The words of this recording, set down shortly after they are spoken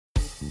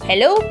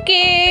Hello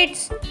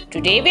kids!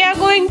 Today we are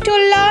going to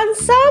learn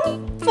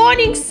some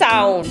phonics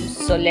sounds.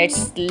 So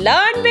let's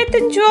learn with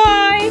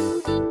joy.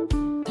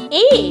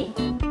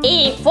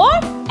 A for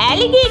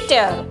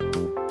alligator.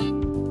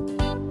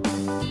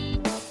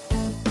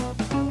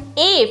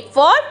 A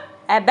for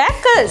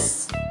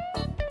abacus.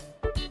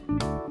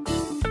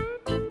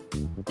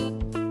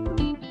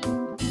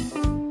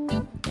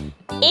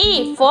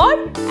 A for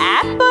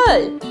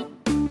apple.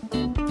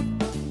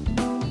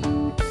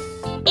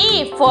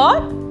 A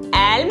for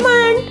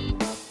almond.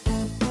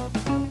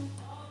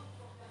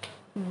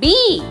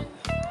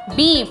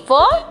 B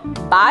for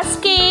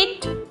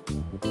basket.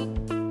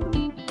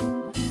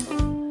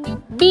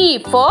 B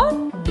for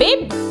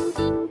bib.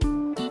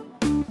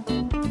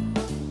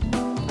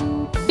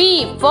 B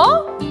for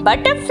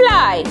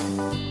butterfly.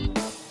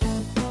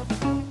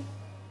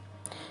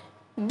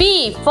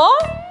 B for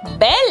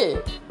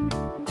bell.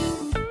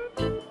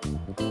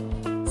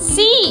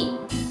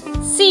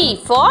 C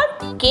for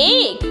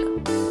cake.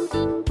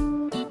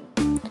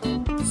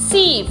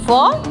 C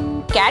for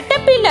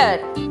caterpillar.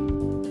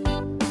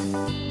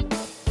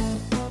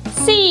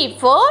 C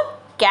for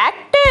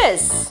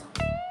cactus.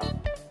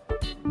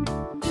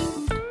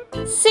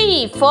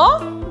 C for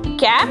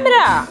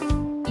camera.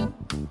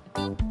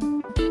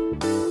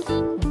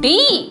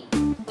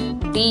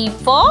 D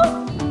for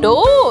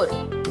door.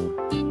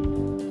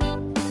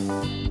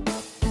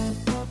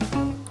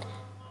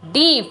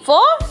 D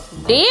for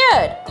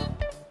deer.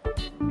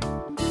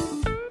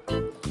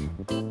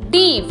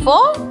 D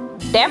for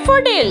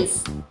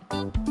daffodils.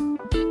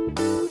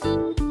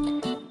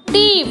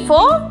 D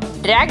for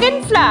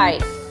dragonfly.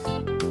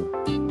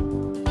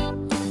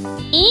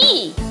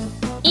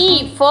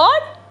 E for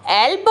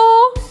elbow.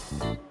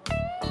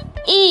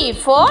 E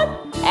for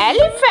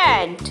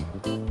elephant.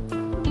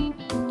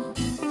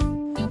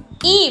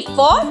 E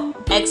for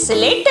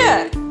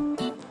accelerator.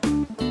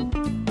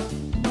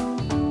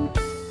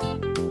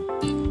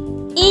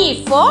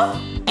 E for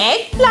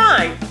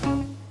eggplant.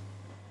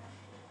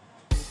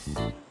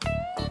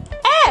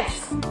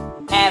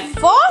 F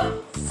for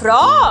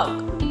frog.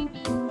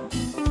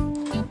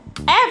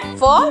 F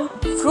for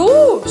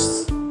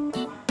fruits.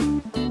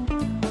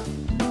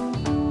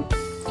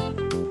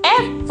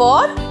 F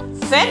for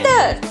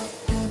feather.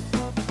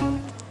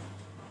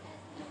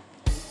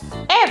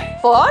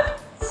 F for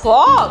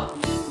fog.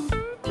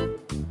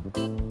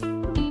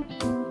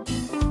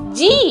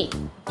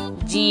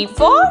 G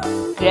for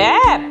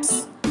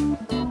grapes.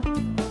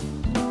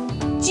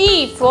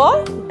 G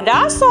for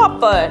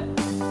grasshopper.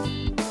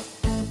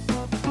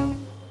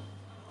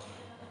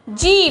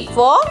 G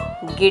for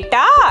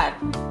guitar.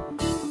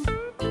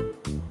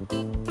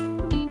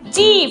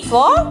 G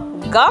for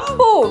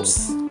gumboots.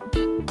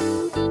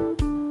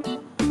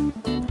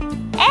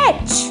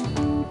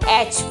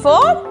 H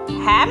for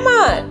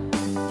hammer.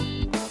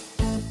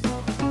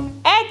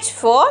 H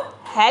for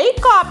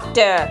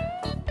helicopter.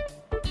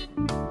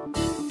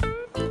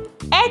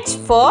 H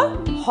for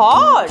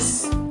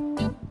horse.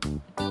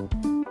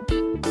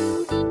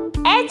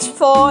 H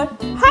for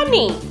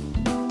honey.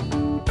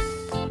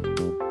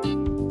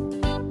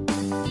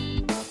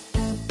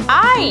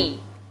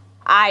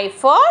 I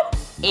for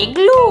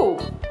igloo.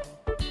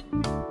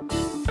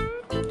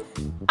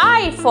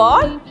 I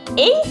for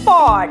ink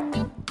pot.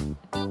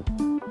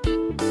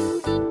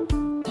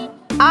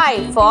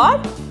 I for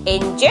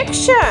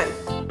injection.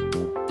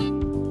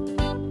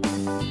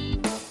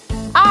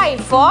 I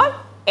for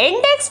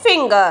index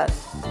finger.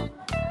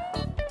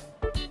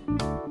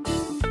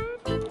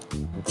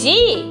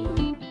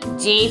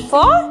 J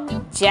for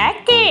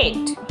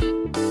jacket.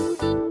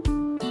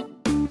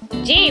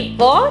 J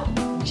for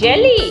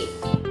jelly.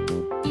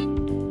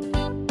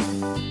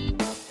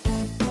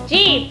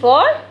 J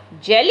for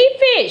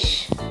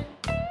jellyfish.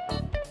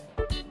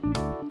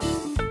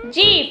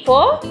 J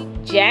for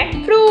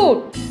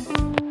jackfruit.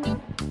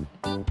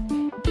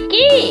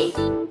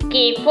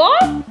 K for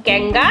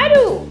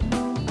kangaroo.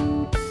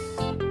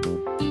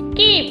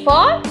 K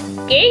for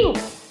king.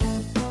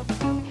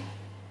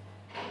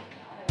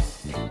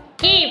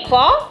 K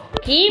for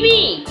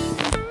kiwi.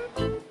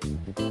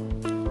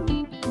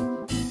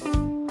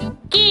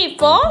 K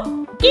for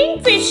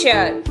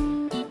kingfisher.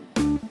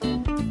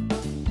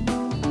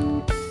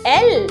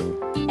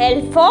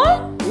 L for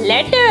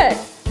ladder.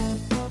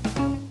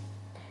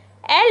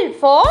 L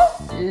for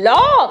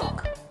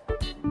lock.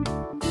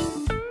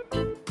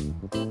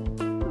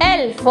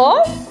 L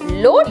for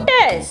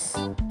lotus.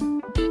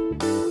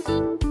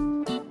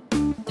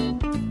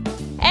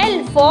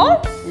 L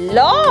for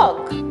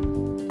log.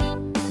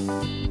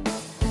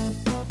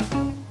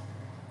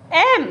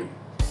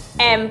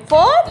 M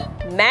for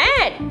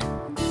mat.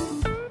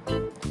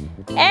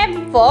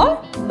 M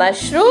for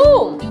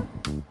mushroom.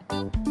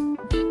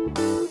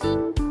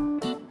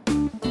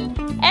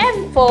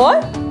 M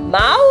for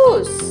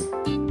mouse.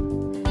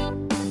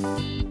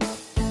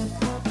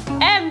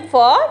 M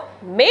for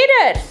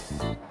mirror.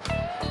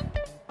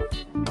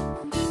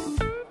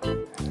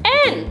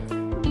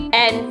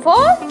 N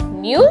for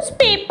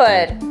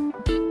newspaper.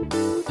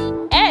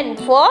 N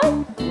for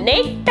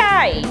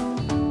necktie.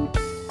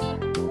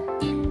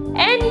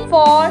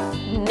 for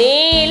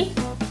nail.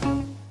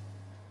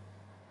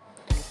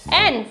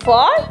 N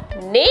for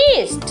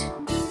nest.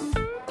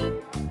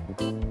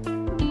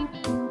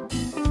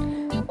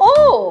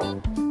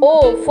 O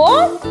for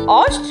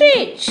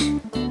ostrich.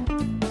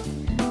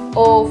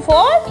 O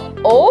for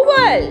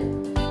oval.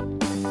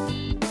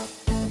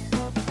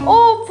 O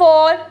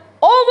for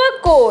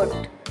overcoat.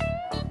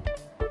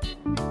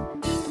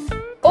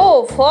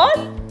 O for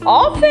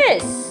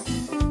office.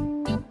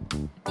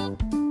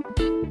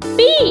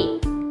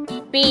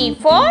 P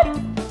for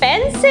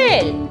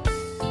pencil.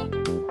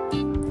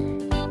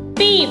 P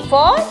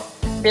for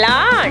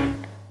plant.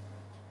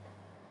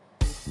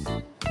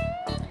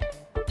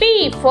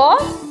 P for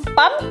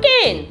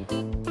pumpkin.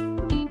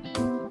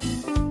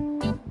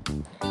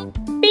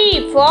 P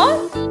for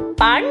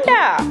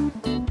panda.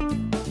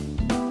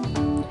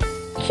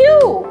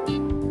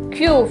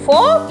 Q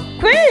for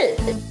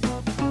quilt.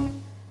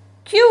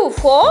 Q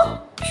for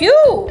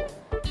queue.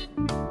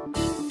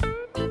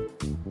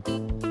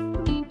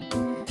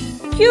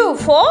 Q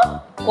for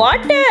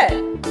quarter.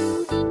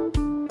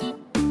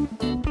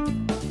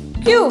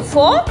 Q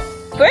for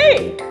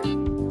quilt.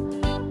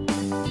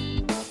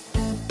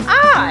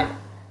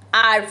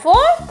 R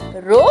for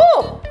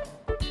rope.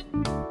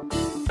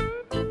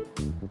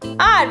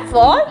 R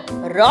for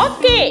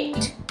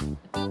rocket.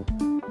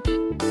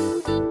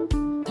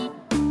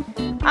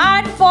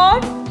 R for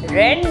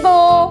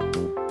rainbow.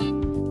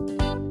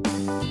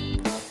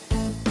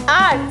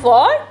 R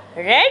for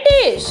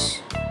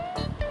radish.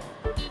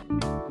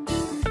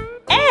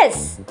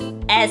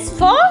 S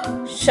for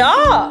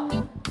shop.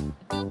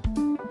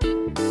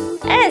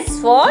 S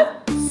for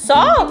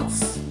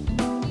socks.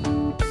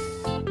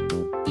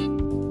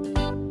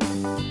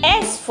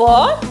 S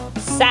for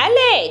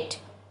salad.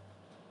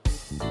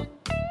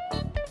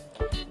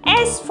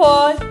 S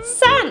for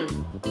sun.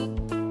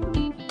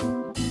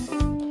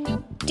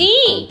 T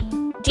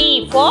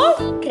for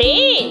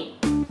train.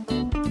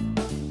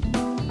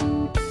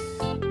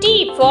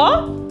 T for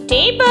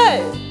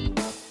table.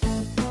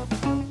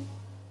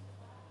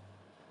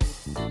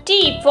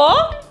 T for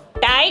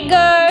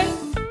tiger.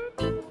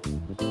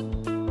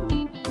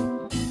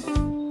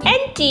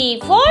 And T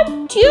for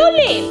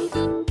tulip.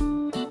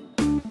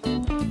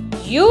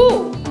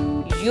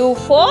 U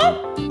for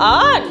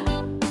aunt.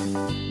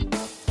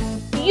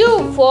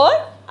 U for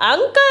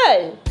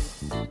uncle.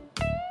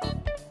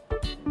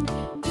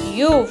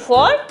 U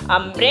for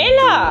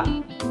umbrella.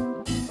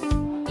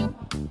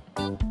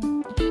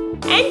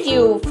 And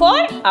U for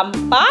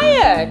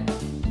umpire.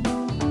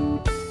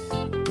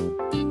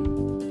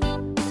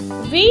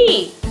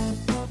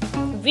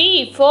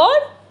 V for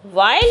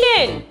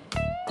violin.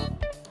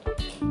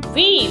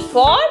 V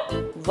for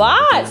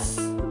vase.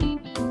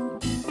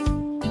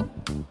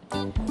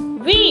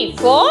 V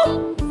for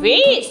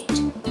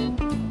waste.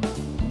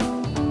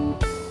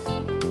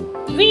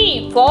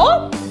 V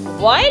for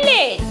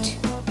violet.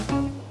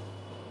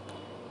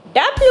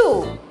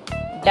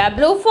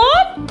 W for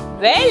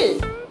well.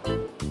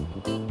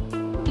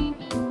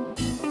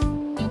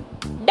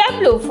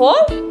 W for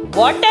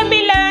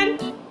watermelon.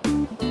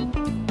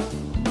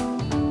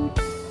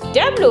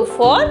 W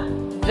for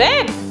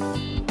web.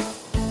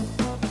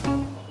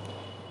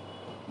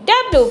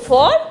 W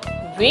for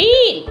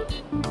wheel.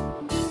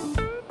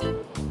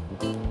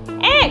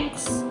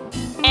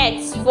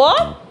 X for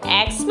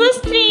Xmas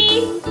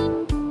tree.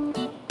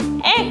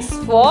 X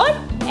for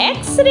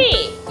X-ray.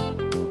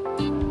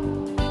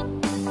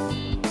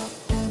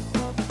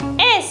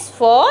 S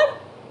for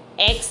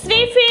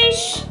X-ray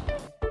fish.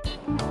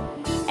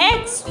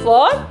 X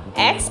for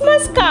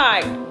Xmas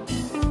card.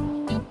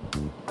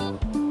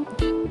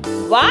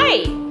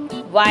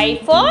 Y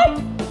for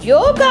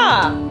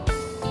yoga.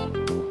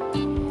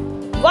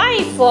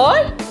 Y for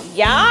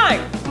yarn.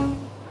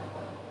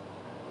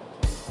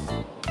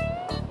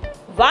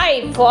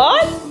 Y for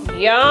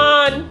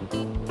yarn.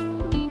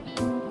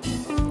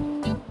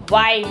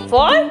 Y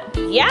for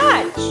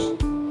yacht.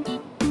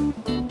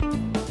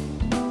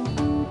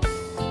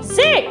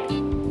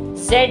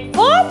 Z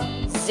for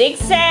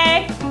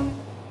zigzag.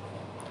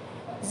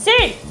 Z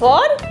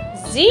for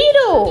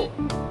zero.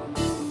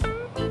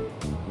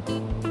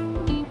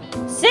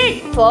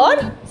 Z for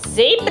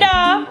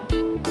zebra.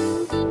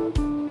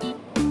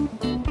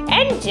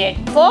 And Z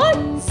for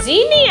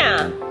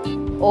zinnia.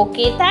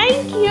 Okay,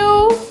 thank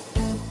you.